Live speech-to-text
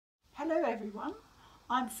Hello everyone,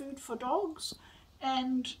 I'm Food for Dogs,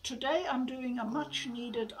 and today I'm doing a much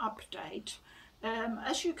needed update.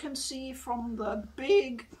 As you can see from the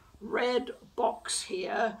big red box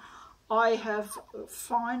here, I have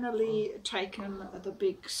finally taken the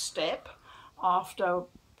big step after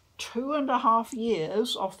 2.5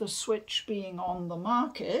 years of the Switch being on the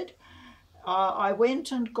market. I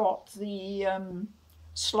went and got the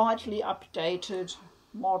slightly updated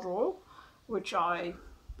model, which I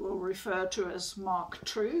will refer to as Mark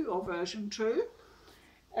II or version 2.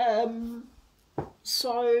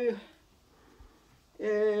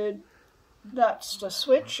 That's the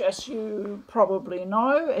Switch, as you probably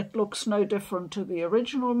know. It looks no different to the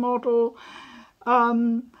original model.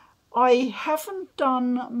 I haven't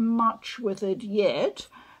done much with it yet.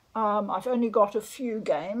 I've only got a few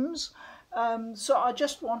games. So I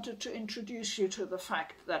just wanted to introduce you to the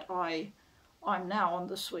fact that I'm now on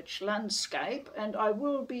the Switch landscape, and I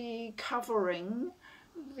will be covering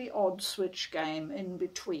the odd Switch game in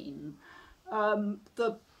between.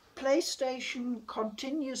 The PlayStation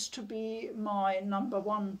continues to be my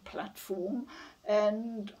 #1 platform,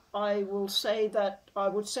 and I would say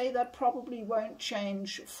that probably won't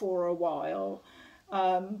change for a while.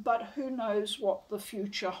 But who knows what the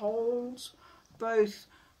future holds. Both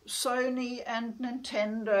Sony and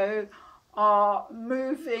Nintendo are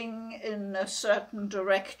moving in a certain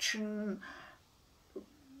direction.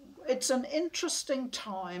 It's an interesting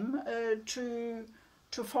time to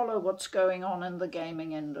follow what's going on in the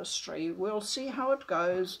gaming industry. We'll see how it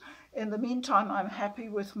goes. In the meantime, I'm happy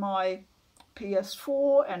with my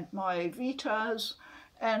PS4 and my Vitas,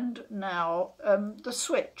 and now the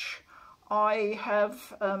Switch. I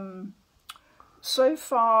have so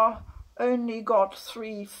far only got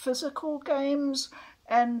 3 physical games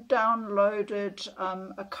and downloaded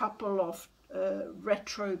a couple of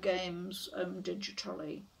retro games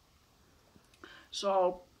digitally. So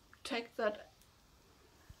I'll take that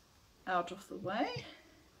out of the way,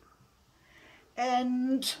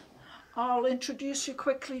 and I'll introduce you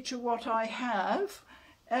quickly to what I have.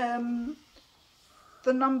 The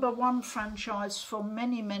 #1 franchise for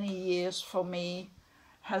many years for me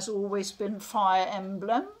has always been Fire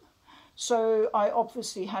Emblem, so I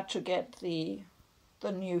obviously had to get the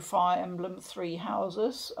new Fire Emblem 3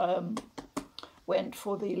 houses. Went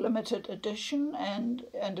for the limited edition, and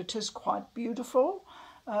it is quite beautiful.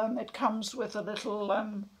 It comes with a little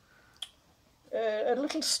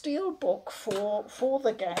steel book for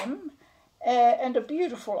the game, and a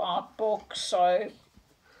beautiful art book. So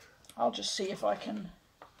I'll just see if I can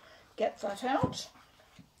get that out.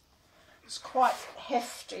 It's quite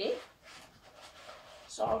hefty,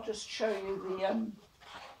 so I'll just show you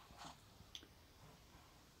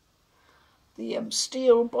the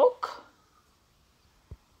steel book.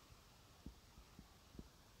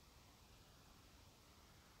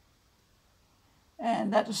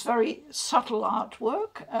 And that is very subtle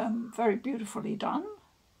artwork, very beautifully done.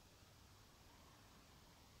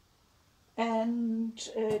 And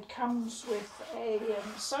it comes with a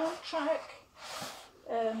soundtrack,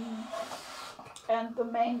 and the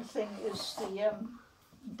main thing is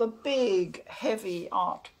the big heavy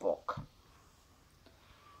art book,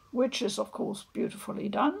 which is of course beautifully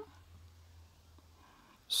done.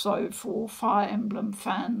 So for Fire Emblem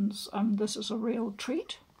fans, this is a real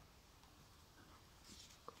treat.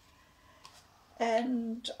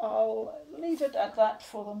 And I'll leave it at that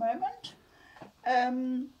for the moment.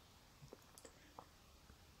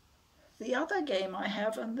 The other game I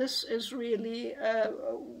have, and this is really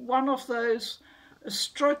one of those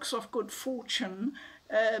strokes of good fortune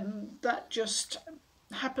that just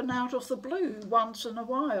happen out of the blue once in a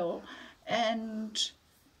while, and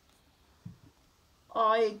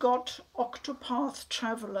I got Octopath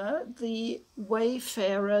Traveler, the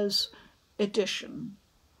Wayfarer's edition.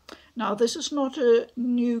 Now, this is not a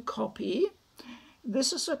new copy.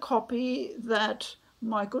 This is a copy that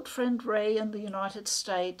my good friend Ray in the United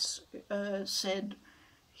States said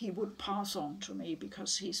he would pass on to me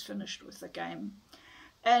because he's finished with the game.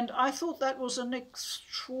 And I thought that was an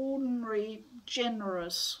extraordinary,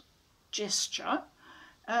 generous gesture.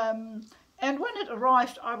 And when it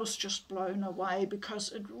arrived, I was just blown away because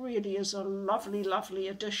it really is a lovely, lovely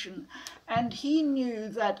edition. And he knew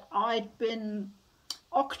that I'd been...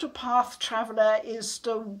 Octopath Traveler is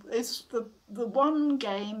the one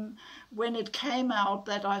game when it came out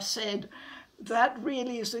that I said that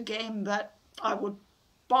really is a game that I would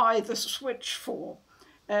buy the Switch for.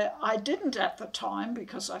 I didn't at the time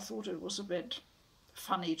because I thought it was a bit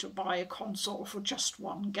funny to buy a console for just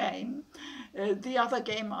one game. The other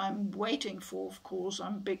game I'm waiting for, of course,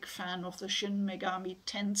 I'm a big fan of the Shin Megami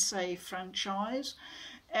Tensei franchise,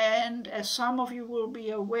 And as some of you will be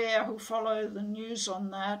aware who follow the news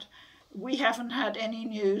on that, we haven't had any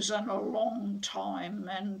news in a long time,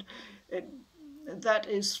 and that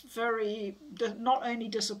is very, not only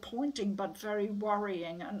disappointing, but very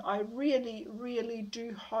worrying. And I really, really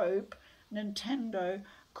do hope, Nintendo,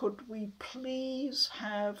 could we please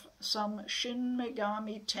have some Shin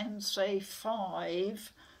Megami Tensei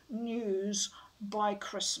 5 news by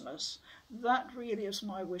Christmas? That really is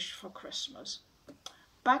my wish for Christmas.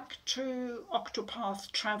 Back to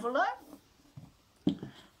Octopath Traveler.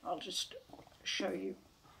 I'll just show you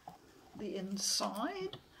the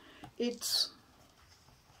inside. It's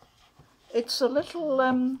a little,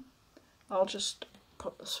 I'll just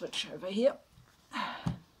put the switch over here.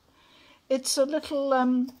 It's a little,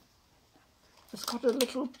 it's got a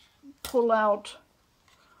little pull-out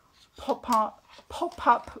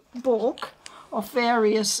pop-up book of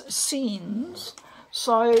various scenes.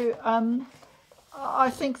 So I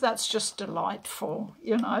think that's just delightful,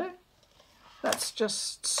 you know. That's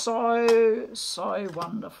just so, so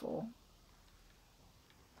wonderful.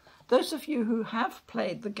 Those of you who have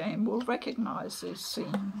played the game will recognise these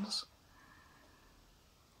scenes.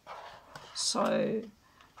 So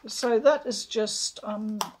that is just,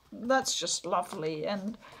 that's just lovely.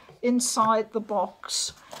 And inside the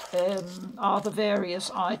box are the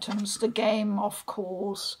various items, the game, of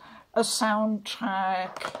course, a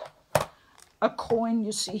soundtrack, a coin,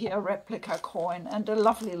 you see here, a replica coin, and a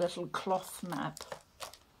lovely little cloth map.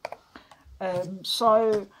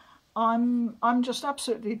 So I'm just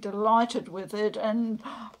absolutely delighted with it, and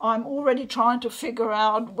I'm already trying to figure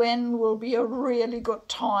out when will be a really good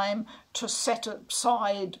time to set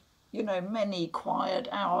aside, you know, many quiet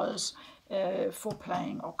hours for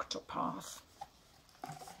playing Octopath.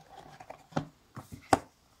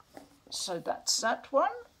 So that's that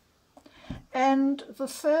one. And the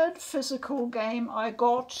third physical game I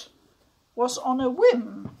got was on a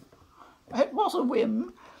whim. It was a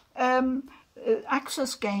whim.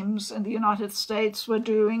 Access Games in the United States were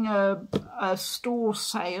doing a store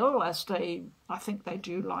sale, as I think they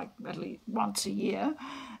do like at least once a year.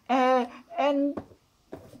 And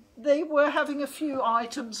they were having a few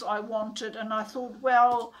items I wanted, and I thought,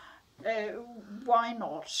 well, why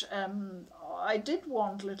not? I did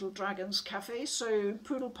want Little Dragon's Café, so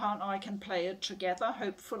Poodlepart and I can play it together,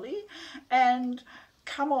 hopefully. And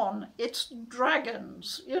come on, it's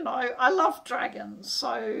dragons, you know, I love dragons.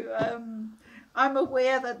 So I'm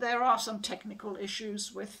aware that there are some technical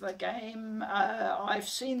issues with the game. I've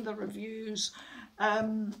seen the reviews.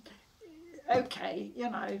 Okay, you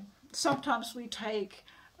know, sometimes we take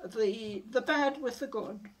the bad with the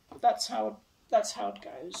good. That's how it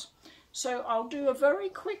goes. So I'll do a very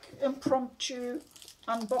quick impromptu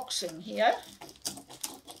unboxing here,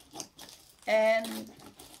 and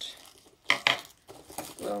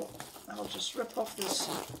I'll just rip off this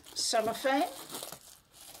cellophane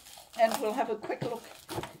and we'll have a quick look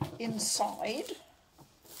inside.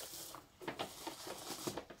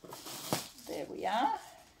 There we are.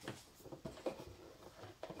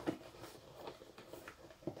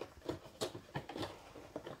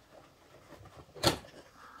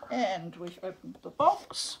 And we've opened the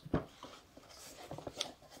box,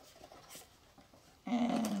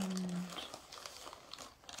 and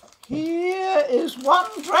here is one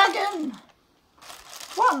dragon,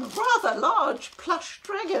 one rather large plush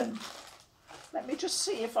dragon. Let me just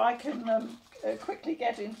see if I can quickly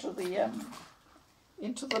get into the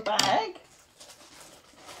bag.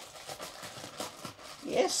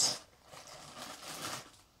 Yes.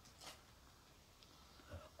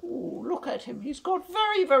 Oh, look at him. He's got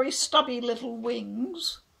very, very stubby little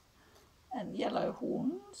wings and yellow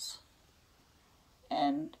horns.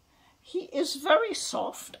 And he is very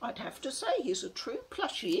soft, I'd have to say. He's a true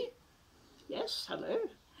plushie. Yes, hello.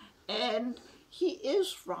 And he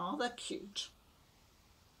is rather cute.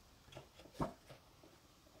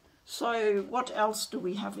 So what else do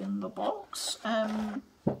we have in the box?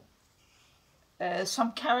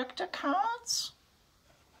 Some character cards.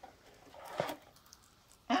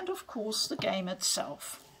 And of course the game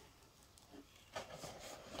itself.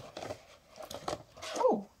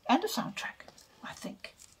 Oh, and a soundtrack, I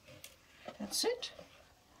think. That's it.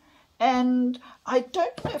 And I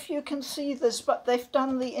don't know if you can see this, but they've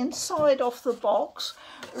done the inside of the box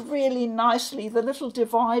really nicely. The little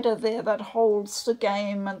divider there that holds the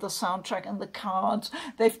game and the soundtrack and the cards,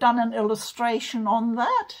 they've done an illustration on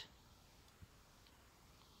that.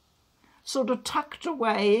 Sort of tucked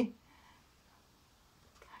away.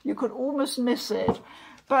 You could almost miss it,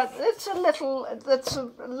 but that's a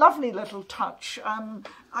lovely little touch.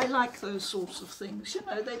 I like those sorts of things, you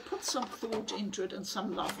know, they put some thought into it and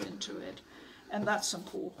some love into it. and that's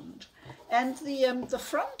important. And the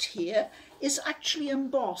front here is actually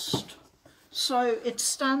embossed, so it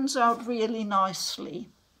stands out really nicely.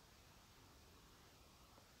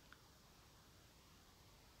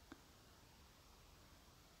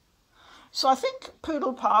 So I think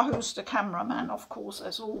Poodlepa, who's the cameraman, of course,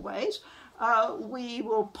 as always, we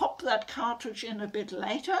will pop that cartridge in a bit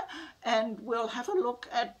later and we'll have a look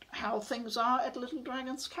at how things are at Little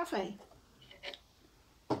Dragon's Cafe.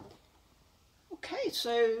 Okay,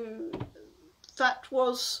 so that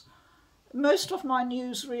was most of my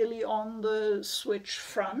news really on the Switch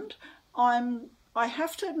front. I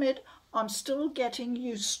have to admit, I'm still getting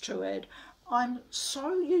used to it. I'm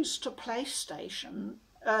so used to PlayStation.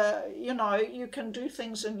 You know, you can do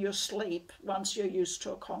things in your sleep once you're used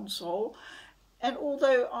to a console. And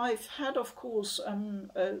although I've had, of course,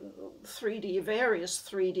 various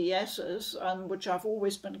 3DSs, which I've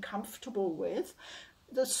always been comfortable with,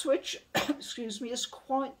 the Switch, excuse me, is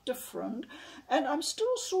quite different. And I'm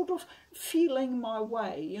still sort of feeling my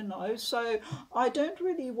way, you know. So I don't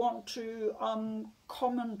really want to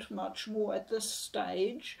comment much more at this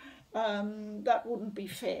stage. That wouldn't be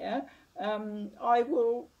fair. I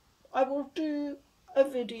will do a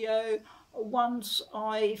video once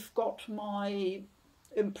I've got my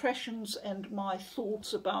impressions and my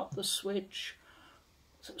thoughts about the Switch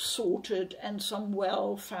sorted and some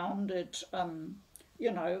well-founded,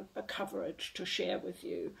 you know, a coverage to share with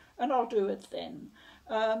you, and I'll do it then.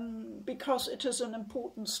 Because it is an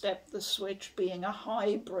important step, the Switch being a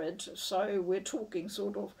hybrid, so we're talking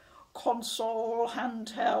sort of console,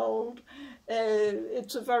 handheld.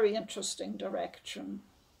 It's a very interesting direction.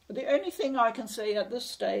 The only thing I can say at this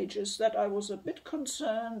stage is that I was a bit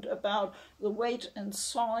concerned about the weight and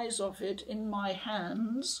size of it in my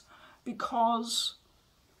hands, because,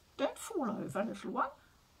 don't fall over, little one,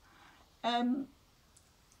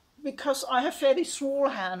 because I have fairly small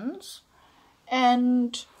hands,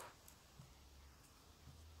 and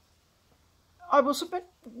I was a bit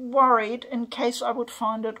worried in case I would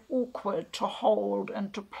find it awkward to hold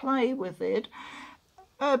and to play with it,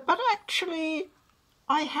 but actually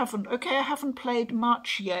I haven't. Okay, I haven't played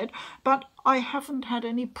much yet, but I haven't had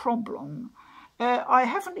any problem. I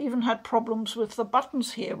haven't even had problems with the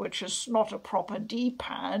buttons here, which is not a proper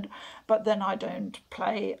D-pad, but then I don't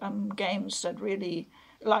play games that really,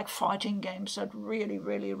 like fighting games that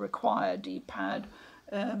really require D-pad.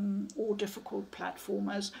 Or difficult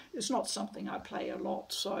platformers. It's not something I play a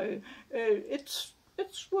lot, so it's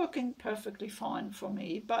working perfectly fine for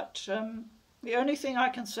me. But the only thing I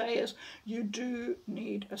can say is you do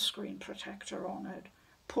need a screen protector on it.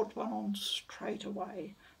 Put one on straight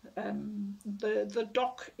away. The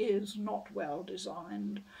dock is not well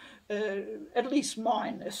designed. At least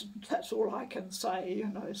mine isn't. That's all I can say, you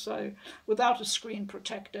know. So without a screen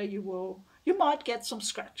protector, you might get some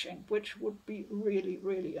scratching, which would be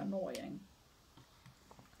really annoying.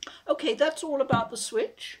 Okay, that's all about the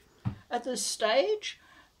Switch at this stage.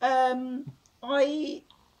 I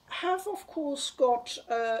have, of course, got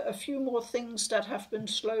a few more things that have been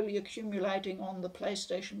slowly accumulating on the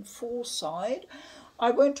PlayStation 4 side.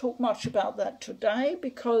 I won't talk much about that today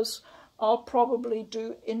because I'll probably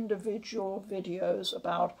do individual videos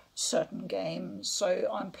about certain games. So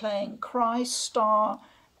I'm playing CRYSTAR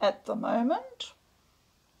at the moment,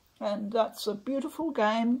 and that's a beautiful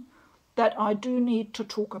game that I do need to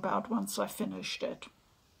talk about once I finished it.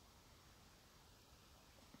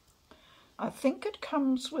 I think it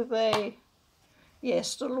comes with a,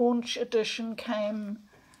 yes, the launch edition came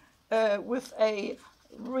with a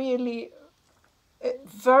really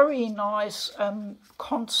very nice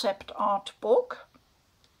concept art book.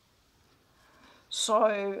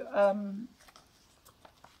 So,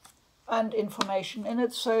 and information in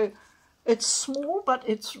it. So it's small, but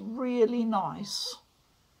it's really nice.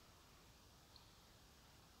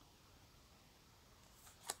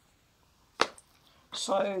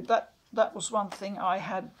 So that was one thing I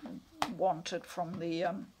had wanted from the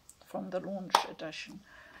launch edition.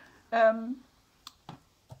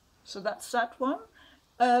 So that's that one.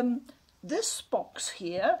 This box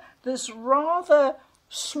here, this rather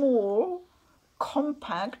small,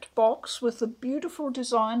 compact box with a beautiful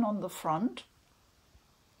design on the front,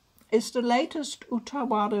 is the latest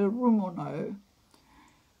Utawarerumono.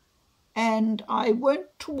 And I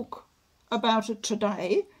won't talk about it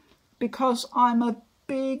today because I'm a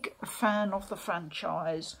big fan of the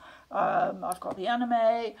franchise. I've got the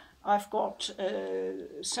anime, I've got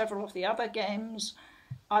several of the other games.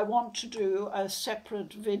 I want to do a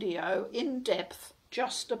separate video in depth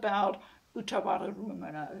just about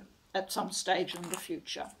Utawarerumono at some stage in the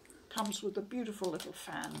future. Comes with a beautiful little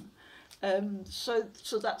fan. So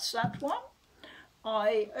that's that one.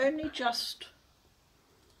 I only just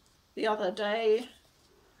the other day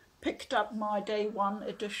picked up my day one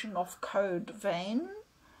edition of Code Vein,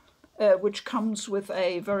 which comes with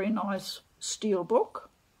a very nice steelbook.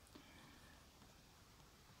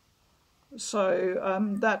 So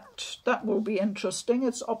that will be interesting.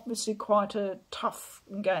 It's obviously quite a tough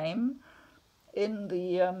game in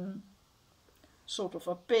the sort of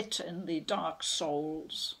a bit in the Dark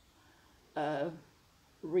Souls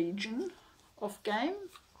region of game,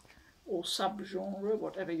 or subgenre,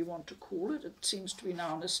 whatever you want to call it. It seems to be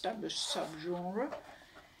now an established subgenre.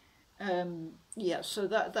 Yeah, so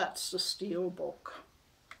that's the steelbook.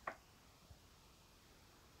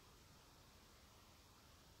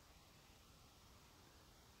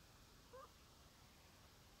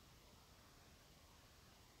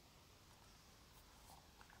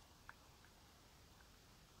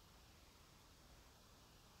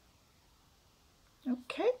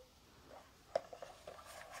 Okay.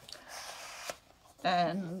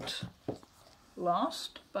 And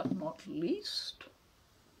last but not least,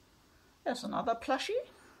 there's another plushie,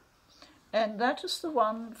 and that is the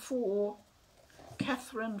one for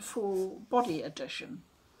Catherine Full Body Edition.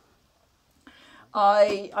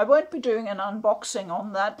 I won't be doing an unboxing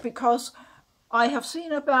on that because I have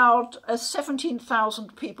seen about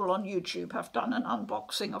 17,000 people on YouTube have done an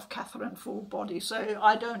unboxing of Catherine Full Body, so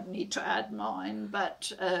I don't need to add mine,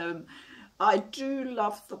 but I do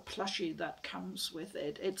love the plushie that comes with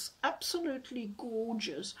it. It's absolutely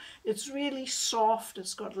gorgeous. It's really soft.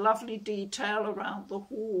 It's got lovely detail around the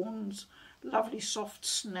horns, lovely soft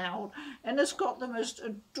snout, and it's got the most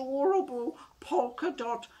adorable polka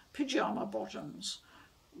dot pyjama bottoms.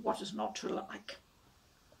 What is not to like?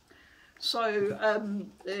 So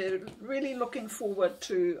really looking forward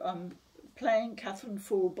to playing Catherine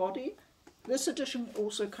Full Body. This edition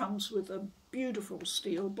also comes with a beautiful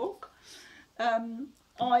steelbook.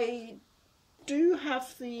 I do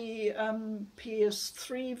have the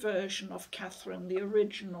PS3 version of Catherine, the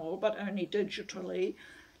original, but only digitally,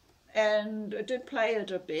 and I did play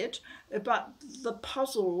it a bit, but the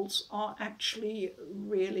puzzles are actually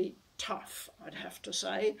really tough, I'd have to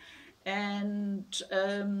say, and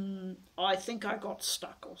I think I got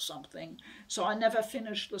stuck or something, so I never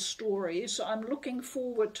finished the story. So I'm looking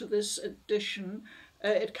forward to this edition.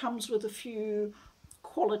 It comes with a few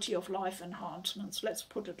quality of life enhancements, let's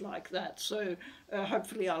put it like that, so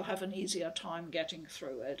hopefully I'll have an easier time getting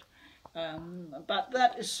through it. But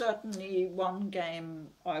that is certainly one game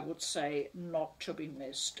I would say not to be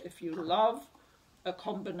missed. If you love a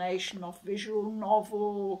combination of visual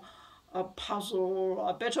novel, a puzzle,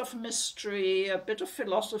 a bit of mystery, a bit of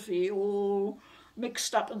philosophy, all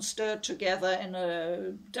mixed up and stirred together in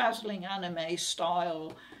a dazzling anime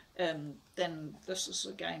style, then this is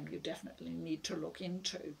a game you definitely need to look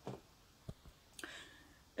into.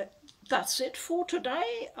 That's it for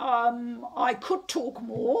today. I could talk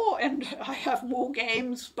more, and I have more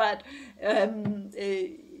games, but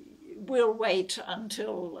we'll wait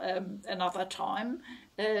until another time.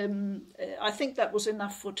 I think that was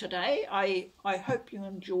enough for today. I hope you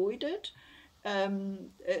enjoyed it.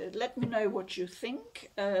 Let me know what you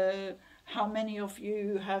think, how many of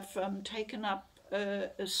you have taken up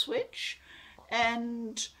a Switch,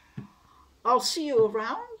 and I'll see you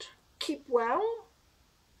around. Keep well.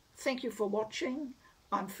 Thank you for watching.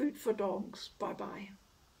 I'm Food for Dogs. Bye bye.